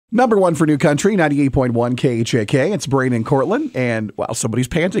Number one for New Country, 98.1 KHAK. It's Brain and Cortland. And, wow, somebody's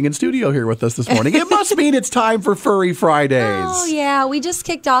panting in studio here with us this morning. It must mean it's time for Furry Fridays. Oh, yeah. We just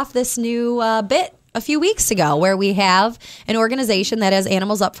kicked off this new bit a few weeks ago where we have an organization that has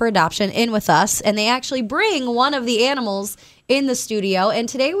animals up for adoption in with us. And they actually bring one of the animals in the studio. And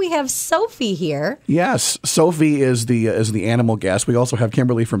today we have Sophie here. Yes, Sophie is the animal guest. We also have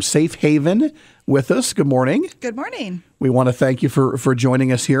Kimberly from Safe Haven with us. Good morning. Good morning. We want to thank you for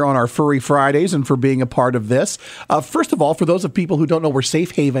joining us here on our Furry Fridays and for being a part of this. First of all, for those of people who don't know where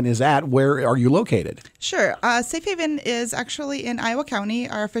Safe Haven is at, where are you located? Sure. Safe Haven is actually in Iowa County.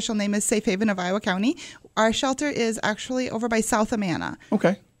 Our official name is Safe Haven of Iowa County. Our shelter is actually over by South Amana.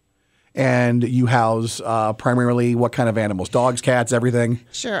 Okay. And you house primarily what kind of animals? Dogs, cats, everything?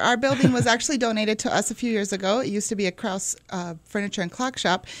 Sure. Our building was actually donated to us a few years ago. It used to be a Kraus furniture and clock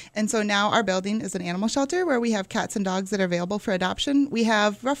shop. And so now our building is an animal shelter where we have cats and dogs that are available for adoption. We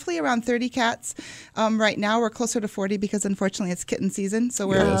have roughly around 30 cats. Right now we're closer to 40 because unfortunately it's kitten season. So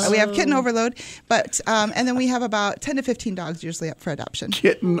we have kitten overload. But and then we have about 10 to 15 dogs usually up for adoption.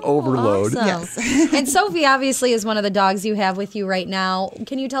 Kitten overload. Awesome. Yes. And Sophie obviously is one of the dogs you have with you right now.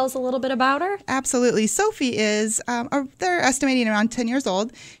 Can you tell us a little bit about her? Absolutely. Sophie is, they're estimating around 10 years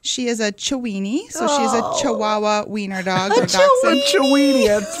old. She is a Chihuahua, so she's a Chihuahua Weiner dog. A Chihuahua,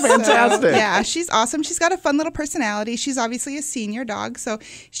 that's fantastic. So, yeah, she's awesome. She's got a fun little personality. She's obviously a senior dog, so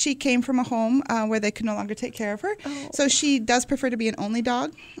she came from a home where they could no longer take care of her. Oh. So she does prefer to be an only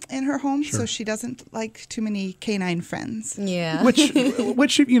dog in her home, so she doesn't like too many canine friends. Yeah. Which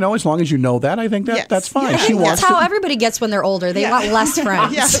as long as you know that, I think that's fine. Yeah, that's how everybody gets when they're older. They want less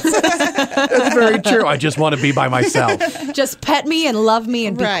friends. Yes. That's very true. I just want to be by myself. Just pet me and love me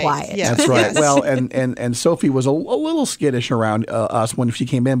and be quiet. Yes. That's right. Yes. Well, and Sophie was a little skittish around us when she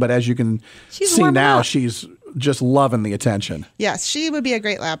came in, but as you can see now, she's just loving the attention. Yes, she would be a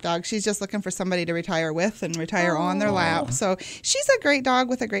great lap dog. She's just looking for somebody to retire with and retire on their lap. So she's a great dog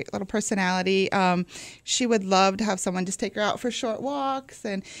with a great little personality. She would love to have someone just take her out for short walks.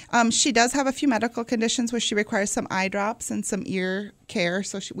 And she does have a few medical conditions where she requires some eye drops and some ear care.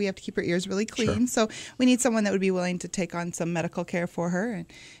 So we have to keep her ears really clean. Sure. So we need someone that would be willing to take on some medical care for her and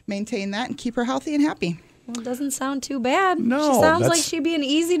maintain that and keep her healthy and happy. Well, it doesn't sound too bad. No, she sounds like she'd be an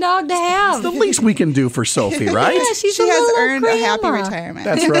easy dog to have. It's the least we can do for Sophie, right? Yeah, she has earned a happy retirement.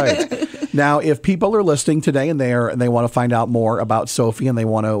 That's right. Now, if people are listening today and they want to find out more about Sophie and they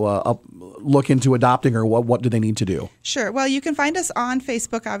want to look into adopting her, what do they need to do? Sure. Well, you can find us on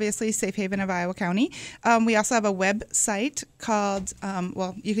Facebook, obviously, Safe Haven of Iowa County. We also have a website called,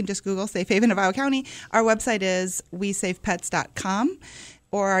 you can just Google Safe Haven of Iowa County. Our website is wesafepets.com.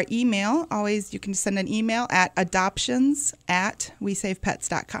 Or our email, always you can send an email at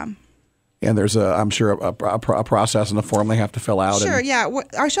adoptions@wesafepets.com. And there's I'm sure a process and a form they have to fill out. Sure, yeah.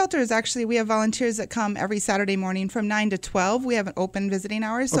 Our shelter is actually, we have volunteers that come every Saturday morning from 9 to 12. We have an open visiting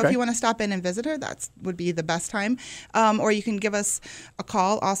hours. So if you want to stop in and visit her, that would be the best time. Or you can give us a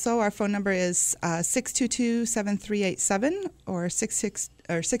call also. Our phone number is 622-7387 or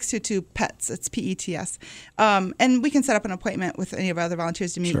 622-PETS. It's PETS. And we can set up an appointment with any of our other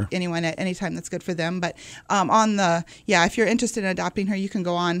volunteers to meet anyone at any time that's good for them. But if you're interested in adopting her, you can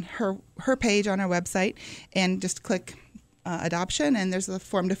go on her page on our website and just click adoption, and there's a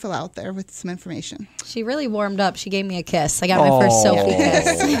form to fill out there with some information. She really warmed up. She gave me a kiss. I got my first Sophie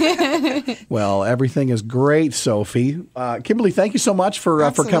kiss. Well, everything is great, Sophie. Kimberly, thank you so much for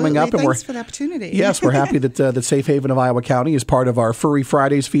coming up. And thanks for the opportunity. Yes, we're happy that Safe Haven of Iowa County is part of our Furry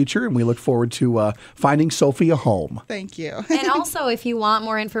Fridays feature, and we look forward to finding Sophie a home. Thank you. And also, if you want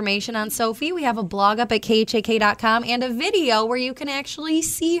more information on Sophie, we have a blog up at KHAK.com and a video where you can actually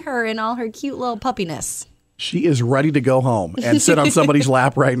see her in all her cute little puppiness. She is ready to go home and sit on somebody's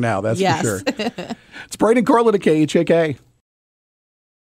lap right now. That's for sure. It's Brain and Cortland at KHAK.